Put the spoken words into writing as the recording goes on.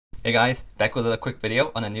Hey guys, back with a quick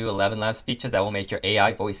video on a new ElevenLabs feature that will make your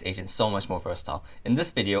AI voice agent so much more versatile. In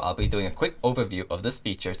this video, I'll be doing a quick overview of this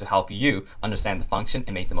feature to help you understand the function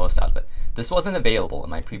and make the most out of it. This wasn't available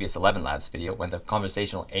in my previous ElevenLabs video when the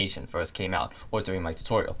conversational agent first came out or during my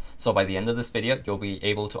tutorial. So by the end of this video, you'll be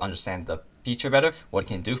able to understand the feature better, what it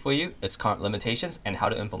can do for you, its current limitations, and how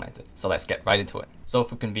to implement it. So let's get right into it. So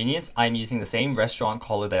for convenience, I'm using the same restaurant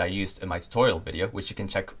caller that I used in my tutorial video, which you can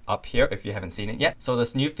check up here if you haven't seen it yet. So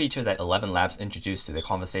this new feature that ElevenLabs introduced to the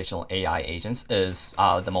conversational AI agents is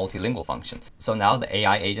the multilingual function. So now the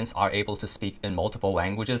AI agents are able to speak in multiple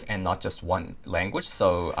languages and not just one language.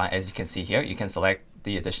 So as you can see here, you can select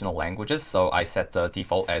the additional languages. So I set the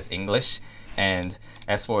default as English. And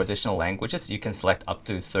as for additional languages, you can select up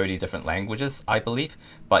to 30 different languages, I believe.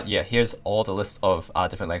 But yeah, here's all the list of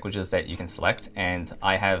different languages that you can select. And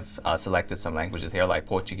I have selected some languages here like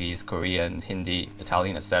Portuguese, Korean, Hindi,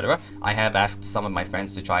 Italian, etc. I have asked some of my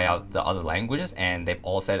friends to try out the other languages and they've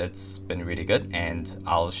all said it's been really good. And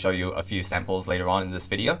I'll show you a few samples later on in this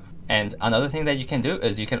video. And another thing that you can do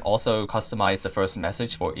is you can also customize the first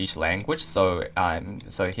message for each language. So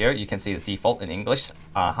here you can see the default in English.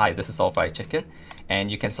 Hi, this is all fried chicken. And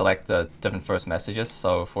you can select the different first messages.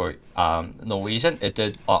 So for Norwegian, it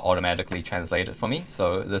did automatically translate it for me.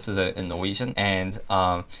 So this is in Norwegian. And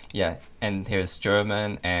yeah, and here's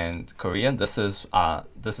German and Korean. This is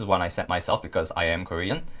one I set myself because I am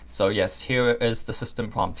Korean. So yes, here is the system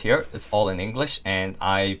prompt here. It's all in English and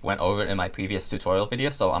I went over it in my previous tutorial video,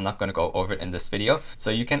 so I'm not going to go over it in this video.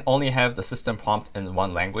 So you can only have the system prompt in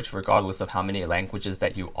one language regardless of how many languages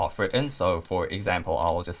that you offer it in. So for example,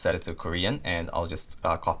 I'll just set it to Korean and I'll just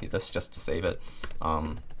copy this just to save it.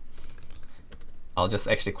 I'll just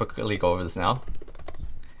actually quickly go over this now.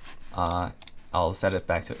 I'll set it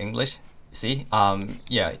back to English. See,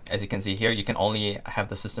 yeah, as you can see here, you can only have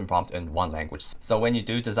the system prompt in one language. So when you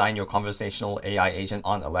do design your conversational AI agent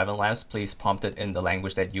on ElevenLabs, please prompt it in the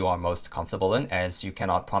language that you are most comfortable in, as you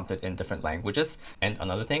cannot prompt it in different languages. And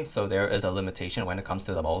another thing, so there is a limitation when it comes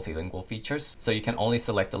to the multilingual features. So you can only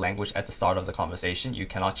select the language at the start of the conversation. You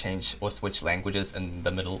cannot change or switch languages in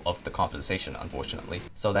the middle of the conversation, unfortunately.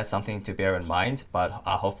 So that's something to bear in mind, but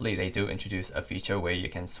hopefully they do introduce a feature where you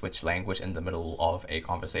can switch language in the middle of a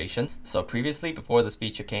conversation. So previously, before this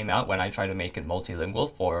feature came out, when I tried to make it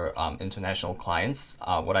multilingual for international clients,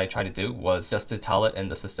 what I tried to do was just to tell it in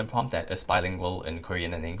the system prompt that it's bilingual in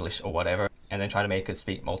Korean and English or whatever, and then try to make it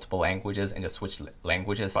speak multiple languages and just switch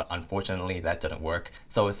languages, but unfortunately that didn't work.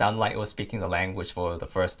 So it sounded like it was speaking the language for the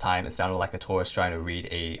first time. It sounded like a tourist trying to read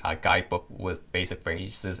a guidebook with basic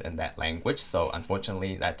phrases in that language. So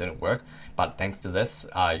unfortunately that didn't work, but thanks to this,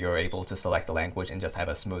 you're able to select the language and just have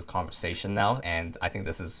a smooth conversation now, and I think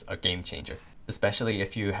this is a game changer, especially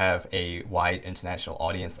if you have a wide international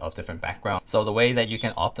audience of different backgrounds. So the way that you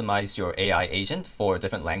can optimize your AI agent for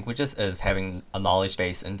different languages is having a knowledge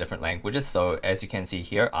base in different languages. So as you can see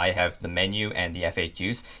here, I have the menu and the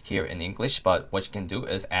FAQs here in English, but what you can do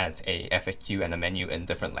is add a FAQ and a menu in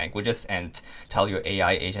different languages and tell your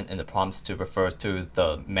AI agent in the prompts to refer to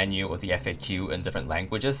the menu or the FAQ in different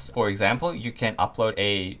languages. For example, you can upload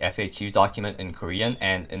a FAQ document in Korean,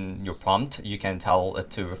 and in your prompt, you can tell it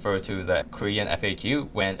to refer to the Korean FAQ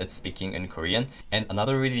when it's speaking in Korean. And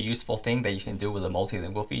another really useful thing that you can do with a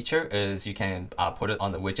multilingual feature is you can put it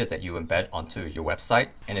on the widget that you embed onto your website.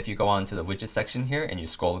 And if you go on to the widget section here and you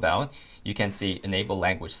scroll down, you can see enable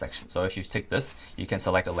language section. So if you tick this, you can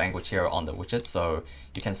select a language here on the widget. So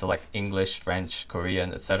you can select English, French,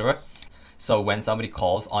 Korean, etc. So when somebody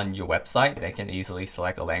calls on your website, they can easily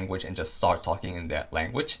select a language and just start talking in that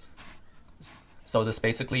language. So this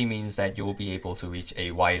basically means that you will be able to reach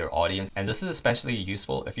a wider audience, and this is especially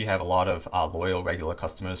useful if you have a lot of loyal regular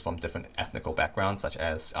customers from different ethnical backgrounds such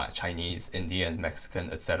as Chinese, Indian, Mexican,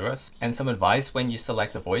 etc. And some advice when you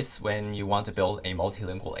select the voice when you want to build a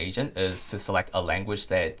multilingual agent is to select a language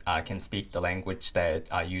that can speak the language that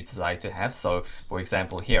you desire to have. So for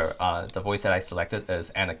example here, the voice that I selected is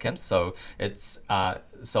Anna Kim, so it's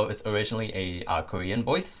originally a Korean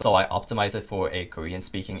voice, so I optimize it for a Korean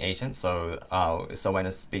speaking agent. So when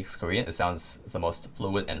it speaks Korean, it sounds the most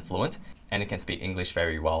fluid and fluent, and it can speak English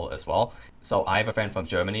very well as well. So I have a friend from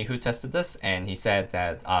Germany who tested this, and he said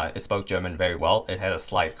that it spoke German very well. It had a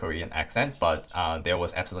slight Korean accent, but there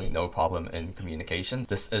was absolutely no problem in communication.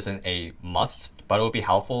 This isn't a must, but it would be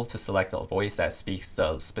helpful to select a voice that speaks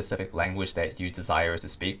the specific language that you desire to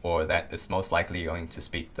speak, or that is most likely going to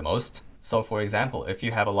speak the most. So for example, if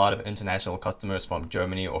you have a lot of international customers from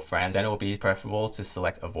Germany or France, then it will be preferable to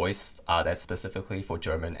select a voice that's specifically for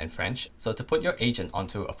German and French. So to put your agent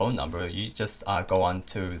onto a phone number, you just go on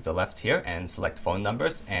to the left here and select phone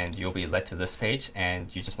numbers, and you'll be led to this page,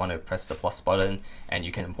 and you just want to press the plus button and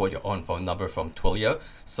you can import your own phone number from Twilio.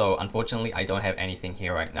 So unfortunately, I don't have anything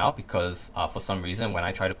here right now because for some reason, when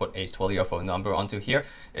I try to put a Twilio phone number onto here,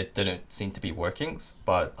 it didn't seem to be working,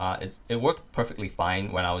 but it worked perfectly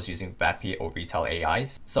fine when I was using VAPI or Retail AI.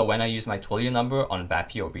 So when I use my Twilio number on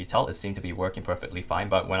VAPI or Retail, it seemed to be working perfectly fine,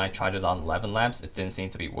 but when I tried it on ElevenLabs, it didn't seem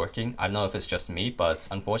to be working. I don't know if it's just me, but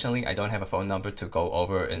unfortunately, I don't have a phone number to go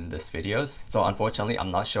over in this video. So unfortunately,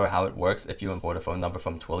 I'm not sure how it works if you import a phone number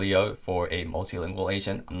from Twilio for a multilingual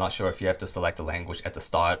agent. I'm not sure if you have to select a language at the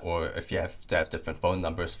start or if you have to have different phone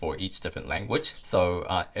numbers for each different language. So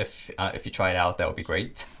if you try it out, that would be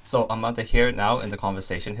great. So I'm under here now in the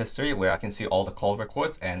conversation history where I can see all the call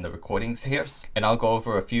records and the recordings here. And I'll go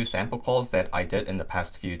over a few sample calls that I did in the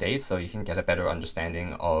past few days so you can get a better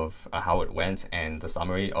understanding of how it went and the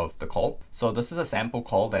summary of the call. So this is a sample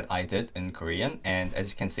call that I did in Korean, and as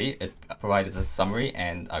you can see, it provided a summary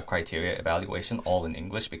and a criteria evaluation all in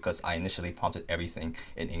English because I initially prompted everything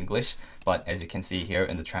in English. But as you can see here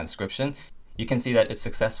in the transcription, you can see that it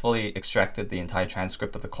successfully extracted the entire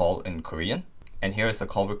transcript of the call in Korean. And here is the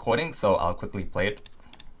call recording, so I'll quickly play it.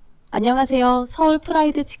 안녕하세요. 서울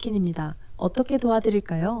프라이드 치킨입니다. 어떻게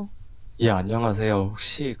도와드릴까요? 예, 안녕하세요.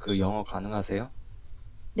 혹시 그 영어 가능하세요?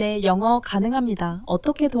 네, 영어 가능합니다.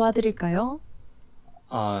 어떻게 도와드릴까요?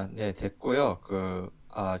 네, 됐고요.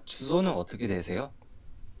 주소는 어떻게 되세요?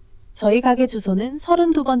 저희 가게 주소는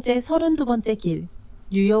 32번째 길,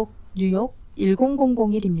 뉴욕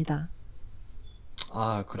 10001입니다.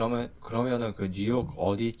 그러면은 그 뉴욕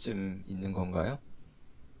어디쯤 있는 건가요?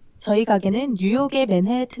 저희 가게는 뉴욕의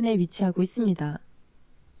맨해튼에 위치하고 있습니다.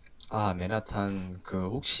 맨하탄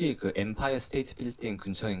혹시 그 엠파이어 스테이트 빌딩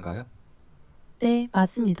근처인가요? 네,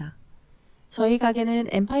 맞습니다. 저희 가게는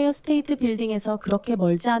엠파이어 스테이트 빌딩에서 그렇게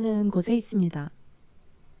멀지 않은 곳에 있습니다.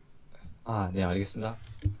 네, 알겠습니다.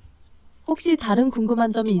 혹시 다른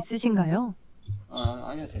궁금한 점이 있으신가요?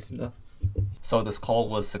 아니요, 됐습니다. So this call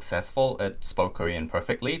was successful. It spoke Korean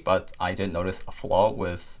perfectly, but I did notice a flaw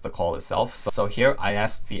with the call itself. So here I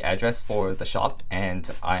asked the address for the shop,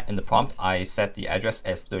 and in the prompt I set the address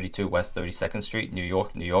as 32 West 32nd Street, New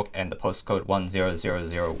York, and the postcode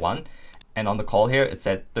 10001. And on the call here it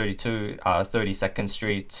said 32 32nd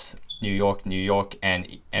Street, New York, and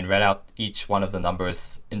read out each one of the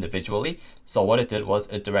numbers individually. So what it did was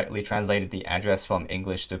it directly translated the address from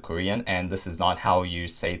English to Korean, and this is not how you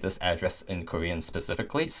say this address in Korean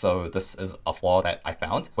specifically. So this is a flaw that I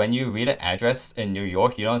found. When you read an address in New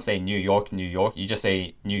York, you don't say New York, you just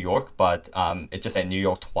say New York, but it just said New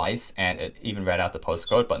York twice, and it even read out the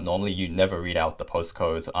postcode, but normally you never read out the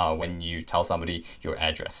postcode when you tell somebody your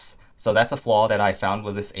address. So that's a flaw that I found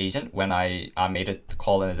with this agent when I made it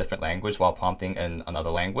call in a different language while prompting in another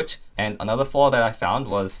language. And another flaw that I found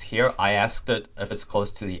was here I asked it if it's close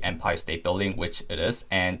to the Empire State Building, which it is,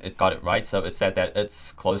 and it got it right. So it said that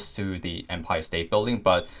it's close to the Empire State Building,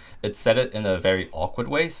 but it said it in a very awkward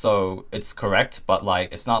way. So it's correct, but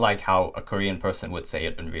it's not like how a Korean person would say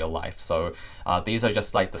it in real life. So these are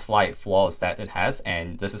just the slight flaws that it has,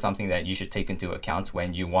 and this is something that you should take into account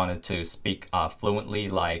when you wanted to speak fluently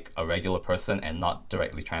like a regular person and not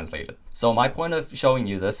directly translate it. So my point of showing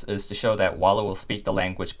you this is to show that while it will speak the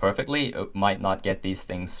language perfectly, it might not get these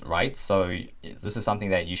things right. So this is something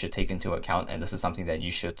that you should take into account, and this is something that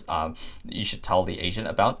you should tell the agent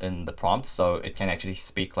about in the prompt, so it can actually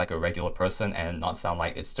speak like a regular person and not sound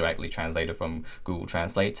like it's directly translated from Google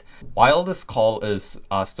Translate. While this call is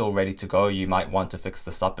still ready to go, you might want to fix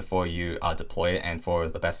this up before you deploy it and for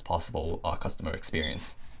the best possible customer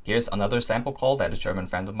experience. Here's another sample call that a German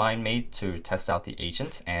friend of mine made to test out the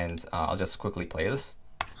agent, and I'll just quickly play this.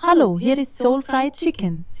 Hallo, hier ist Soul Fried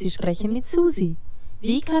Chicken. Sie sprechen mit Susi.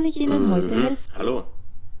 Wie kann ich Ihnen heute helfen? Hallo.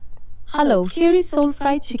 Hello, here is Soul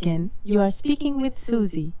Fried Chicken. You are speaking with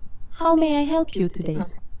Susie. How may I help you today?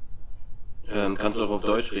 Kannst du auch auf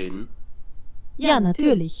Deutsch reden? Ja,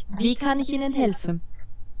 natürlich. Wie kann ich Ihnen helfen?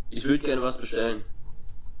 Ich würde gerne was bestellen.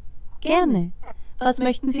 Gerne. Was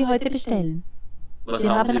möchten Sie heute bestellen? Was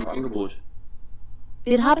haben Sie im Angebot?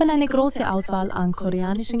 Wir haben eine große Auswahl an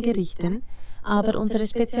koreanischen Gerichten, aber unsere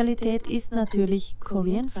Spezialität ist natürlich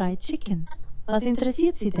Korean Fried Chicken. Was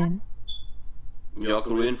interessiert Sie denn? Ja,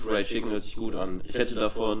 Korean Fried Chicken hört sich gut an. Ich hätte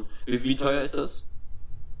davon... Wie teuer ist das?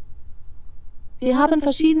 Wir haben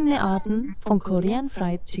verschiedene Arten von Korean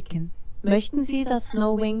Fried Chicken. Möchten Sie das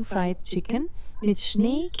Snow Wing Fried Chicken mit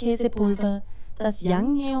Schnee, Käsepulver, das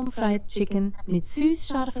Yum Fried Chicken mit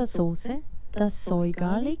süß-scharfer Soße, das Soy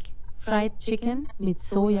Garlic Fried Chicken mit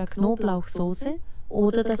Soja-Knoblauchsoße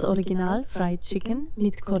oder das Original Fried Chicken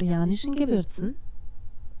mit koreanischen Gewürzen?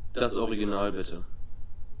 Das Original bitte.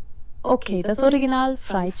 Okay, das Original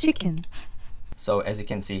Fried Chicken. So as you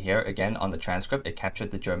can see here, again, on the transcript, it captured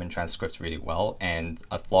the German transcripts really well. And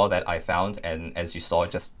a flaw that I found, and as you saw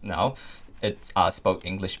just now, it spoke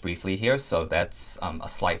English briefly here. So that's a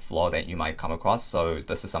slight flaw that you might come across. So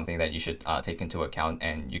this is something that you should take into account,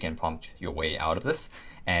 and you can prompt your way out of this.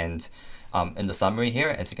 And in the summary here,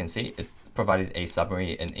 as you can see, it's provided a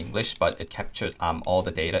summary in English, but it captured all the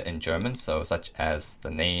data in German, so such as the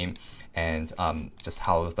name and just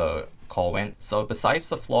how the call went. So besides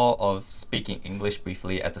the flaw of speaking English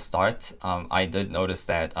briefly at the start, I did notice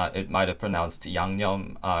that it might have pronounced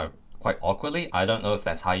Yangnyeom quite awkwardly. I don't know if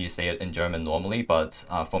that's how you say it in German normally, but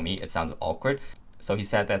for me it sounded awkward. So he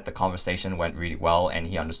said that the conversation went really well and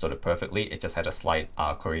he understood it perfectly. It just had a slight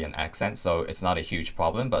Korean accent, so it's not a huge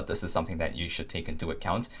problem, but this is something that you should take into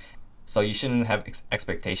account. So you shouldn't have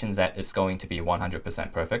expectations that it's going to be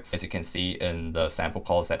 100% perfect. As you can see in the sample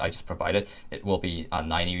calls that I just provided, it will be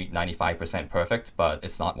 95% perfect, but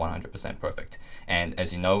it's not 100% perfect. And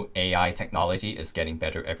as you know, AI technology is getting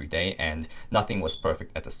better every day and nothing was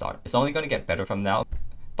perfect at the start. It's only going to get better from now.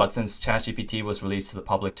 But since ChatGPT was released to the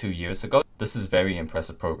public 2 years ago, this is very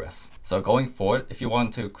impressive progress. So going forward, if you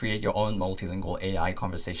want to create your own multilingual AI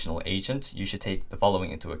conversational agent, you should take the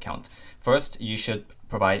following into account. First, you should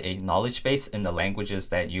provide a knowledge base in the languages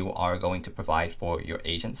that you are going to provide for your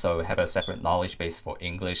agent. So have a separate knowledge base for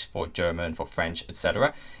English, for German, for French,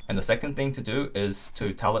 etc. And the second thing to do is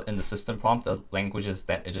to tell it in the system prompt the languages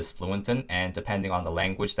that it is fluent in, and depending on the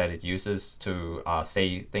language that it uses to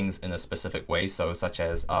say things in a specific way. So such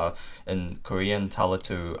as in Korean, tell it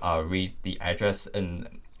to read the address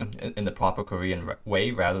in the proper Korean way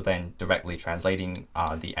rather than directly translating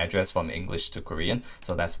the address from English to Korean.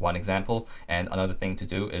 So that's one example. And another thing to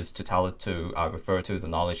do is to tell it to refer to the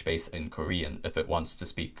knowledge base in Korean if it wants to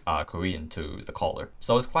speak Korean to the caller.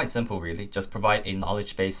 So it's quite simple really. Just provide a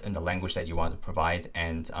knowledge base in the language that you want to provide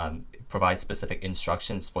and provide specific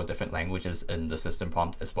instructions for different languages in the system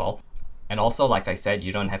prompt as well. And also, like I said,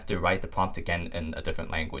 you don't have to write the prompt again in a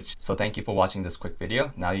different language. So thank you for watching this quick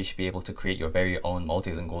video. Now you should be able to create your very own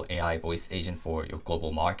multilingual AI voice agent for your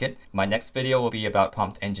global market. My next video will be about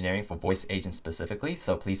prompt engineering for voice agents specifically,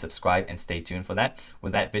 so please subscribe and stay tuned for that.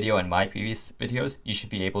 With that video and my previous videos, you should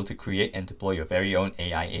be able to create and deploy your very own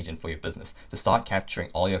AI agent for your business to start capturing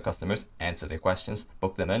all your customers, answer their questions,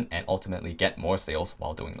 book them in, and ultimately get more sales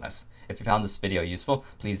while doing less. If you found this video useful,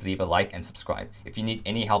 please leave a like and subscribe. If you need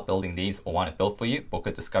any help building these or want it built for you, book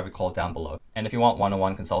a discovery call down below. And if you want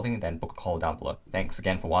one-on-one consulting, then book a call down below. Thanks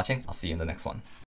again for watching. I'll see you in the next one.